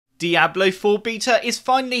Diablo 4 beta is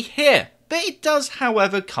finally here, but it does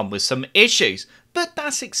however come with some issues, but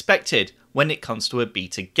that's expected when it comes to a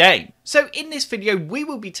beta game. So in this video we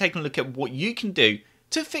will be taking a look at what you can do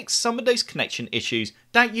to fix some of those connection issues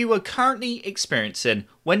that you are currently experiencing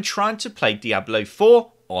when trying to play Diablo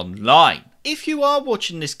 4 online. If you are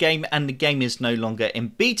watching this game and the game is no longer in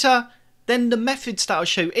beta, then the methods that I'll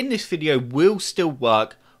show in this video will still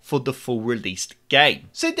work for the full released game.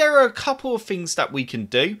 So there are a couple of things that we can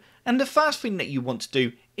do, and the first thing that you want to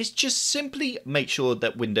do is just simply make sure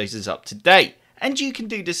that Windows is up to date. And you can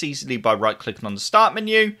do this easily by right clicking on the start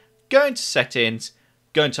menu, going to settings,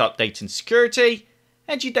 going to update and security,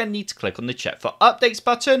 and you then need to click on the check for updates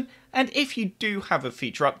button, and if you do have a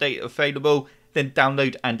feature update available, then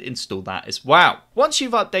download and install that as well. Once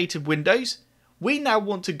you've updated Windows, we now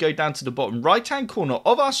want to go down to the bottom right hand corner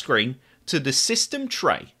of our screen to the system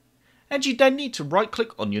tray, and you then need to right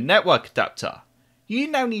click on your network adapter. You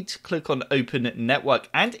now need to click on open network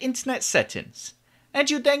and internet settings, and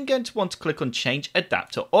you're then going to want to click on change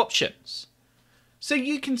adapter options. So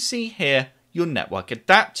you can see here your network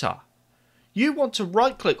adapter. You want to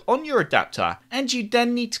right click on your adapter and you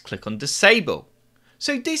then need to click on disable.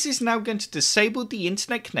 So this is now going to disable the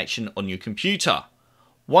internet connection on your computer.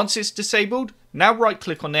 Once it's disabled, now right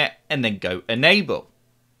click on it and then go enable.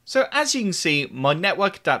 So as you can see, my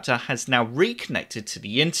network adapter has now reconnected to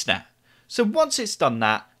the internet. So once it's done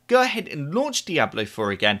that, go ahead and launch Diablo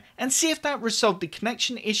 4 again and see if that resolved the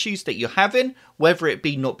connection issues that you're having, whether it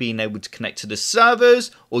be not being able to connect to the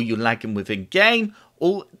servers, or you're lagging within game,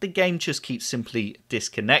 or the game just keeps simply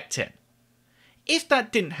disconnecting. If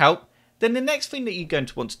that didn't help, then the next thing that you're going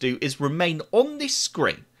to want to do is remain on this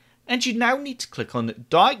screen, and you now need to click on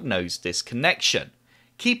diagnose this connection,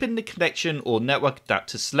 keeping the connection or network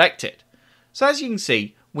adapter selected. So as you can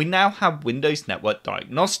see, we now have Windows Network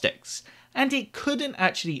Diagnostics, and it couldn't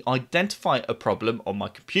actually identify a problem on my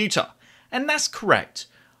computer. And that's correct.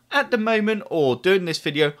 At the moment, or during this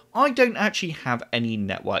video, I don't actually have any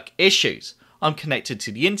network issues. I'm connected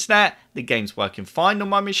to the internet, the game's working fine on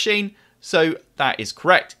my machine, so that is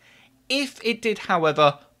correct. If it did,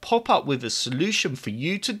 however, pop up with a solution for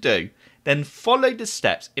you to do, then follow the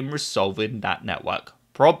steps in resolving that network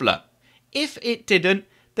problem. If it didn't,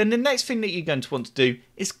 then the next thing that you're going to want to do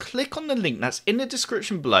is click on the link that's in the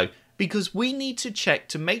description below, because we need to check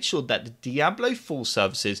to make sure that the Diablo 4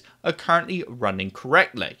 services are currently running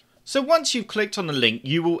correctly. So once you've clicked on the link,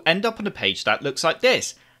 you will end up on a page that looks like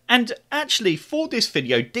this. And actually for this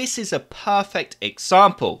video, this is a perfect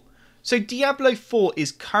example. So Diablo 4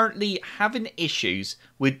 is currently having issues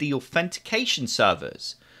with the authentication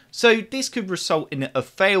servers. So this could result in a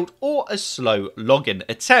failed or a slow login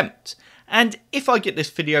attempt. And if I get this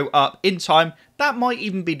video up in time, that might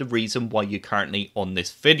even be the reason why you're currently on this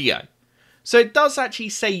video. So it does actually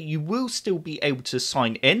say you will still be able to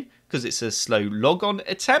sign in because it's a slow logon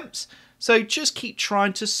attempt. So just keep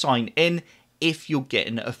trying to sign in if you're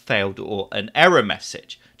getting a failed or an error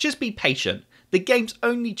message. Just be patient. The game's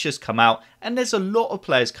only just come out and there's a lot of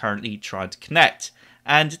players currently trying to connect,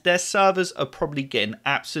 and their servers are probably getting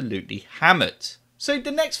absolutely hammered. So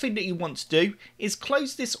the next thing that you want to do is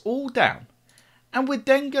close this all down, and we're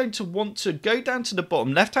then going to want to go down to the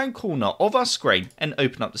bottom left hand corner of our screen and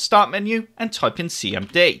open up the start menu and type in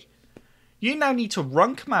CMD. You now need to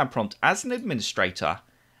run command prompt as an administrator,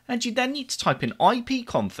 and you then need to type in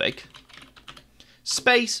ipconfig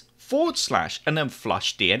space / and then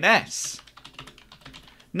flush DNS.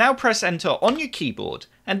 Now press enter on your keyboard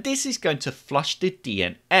and this is going to flush the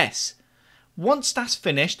DNS. Once that's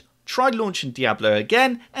finished, try launching Diablo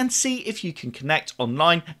again and see if you can connect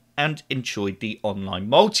online and enjoy the online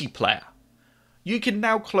multiplayer. You can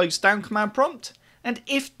now close down command prompt, and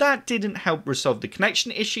if that didn't help resolve the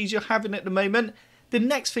connection issues you're having at the moment, the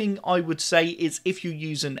next thing I would say is, if you're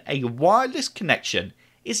using a wireless connection,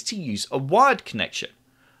 is to use a wired connection.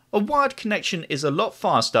 A wired connection is a lot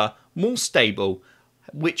faster, more stable,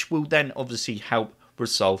 which will then obviously help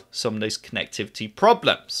resolve some of those connectivity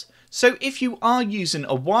problems. So if you are using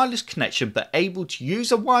a wireless connection but able to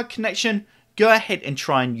use a wired connection, go ahead and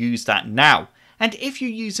try and use that now. And if you're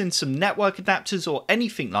using some network adapters or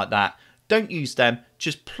anything like that, don't use them,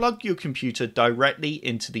 just plug your computer directly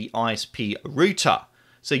into the ISP router,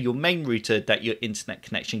 so your main router that your internet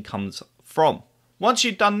connection comes from. Once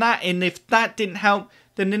you've done that, and if that didn't help,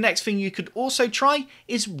 then the next thing you could also try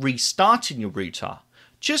is restarting your router.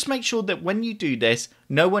 Just make sure that when you do this,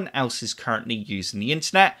 no one else is currently using the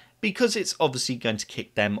internet, because it's obviously going to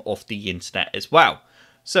kick them off the internet as well.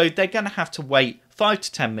 So they're going to have to wait 5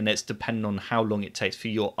 to 10 minutes depending on how long it takes for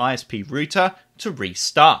your ISP router to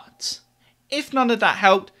restart. If none of that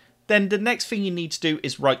helped, then the next thing you need to do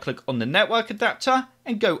is right click on the network adapter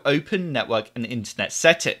and go open network and internet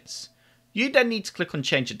settings. You then need to click on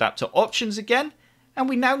change adapter options again, and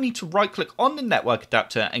we now need to right click on the network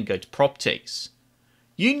adapter and go to properties.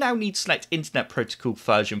 You now need to select Internet Protocol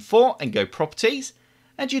version 4 and go properties,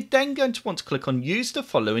 and you're then going to want to click on use the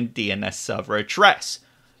following DNS server address.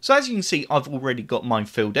 So as you can see, I've already got mine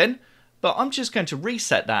filled in, but I'm just going to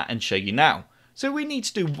reset that and show you now. So we need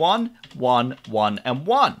to do 1, 1, 1 and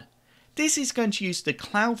 1. This is going to use the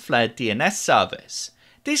Cloudflare DNS service.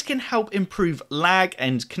 This can help improve lag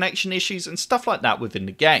and connection issues and stuff like that within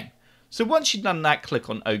the game. So once you've done that, click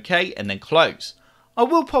on OK and then close. I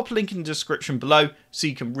will pop a link in the description below so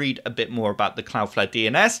you can read a bit more about the Cloudflare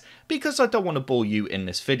DNS, because I don't want to bore you in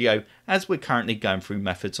this video as we're currently going through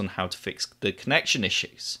methods on how to fix the connection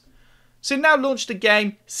issues. So now launch the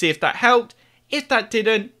game, see if that helped. If that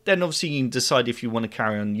didn't, then obviously you can decide if you want to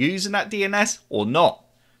carry on using that DNS or not.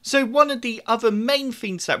 So one of the other main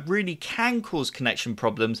things that really can cause connection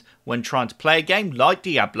problems when trying to play a game like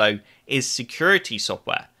Diablo is security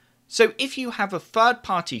software. So if you have a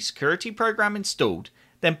third-party security program installed,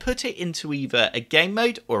 then put it into either a game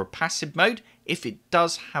mode or a passive mode if it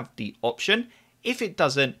does have the option. If it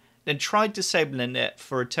doesn't, then try disabling it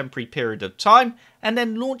for a temporary period of time and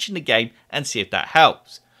then launching the game and see if that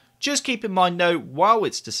helps. Just keep in mind though, while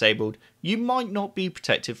it's disabled, you might not be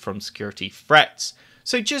protected from security threats.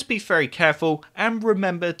 So just be very careful and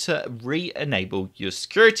remember to re-enable your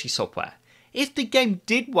security software. If the game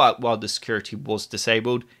did work while the security was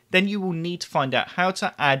disabled, then you will need to find out how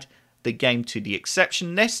to add the game to the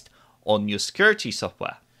exception list on your security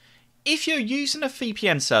software. If you're using a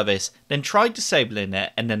VPN service, then try disabling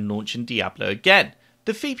it and then launching Diablo again.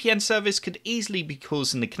 The VPN service could easily be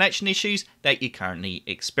causing the connection issues that you're currently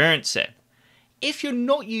experiencing. If you're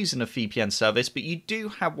not using a VPN service but you do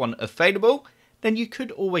have one available, then you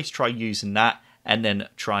could always try using that and then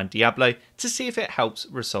try Diablo to see if it helps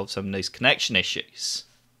resolve some of those connection issues.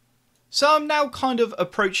 So I'm now kind of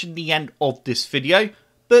approaching the end of this video,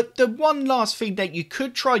 but the one last thing that you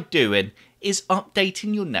could try doing is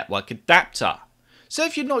updating your network adapter. So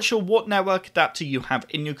if you're not sure what network adapter you have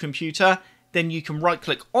in your computer, then you can right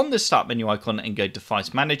click on the start menu icon and go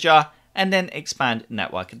device manager and then expand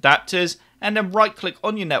network adapters and then right click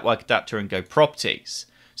on your network adapter and go properties.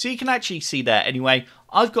 So you can actually see there anyway,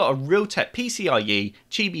 I've got a Realtek PCIe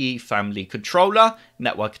GBE family controller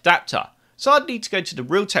network adapter. So I'd need to go to the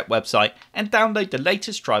Realtek website and download the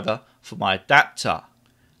latest driver for my adapter.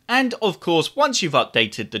 And of course, once you've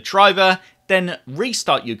updated the driver, then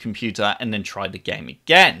restart your computer and then try the game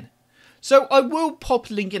again. So I will pop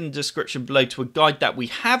a link in the description below to a guide that we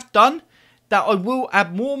have done, that I will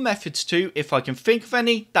add more methods to if I can think of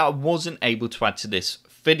any that I wasn't able to add to this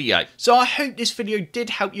video. So I hope this video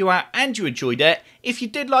did help you out and you enjoyed it. If you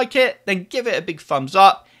did like it, then give it a big thumbs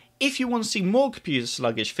up. If you want to see more computer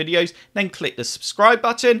sluggish videos, then click the subscribe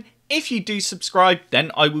button. If you do subscribe,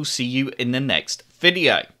 then I will see you in the next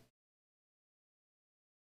video.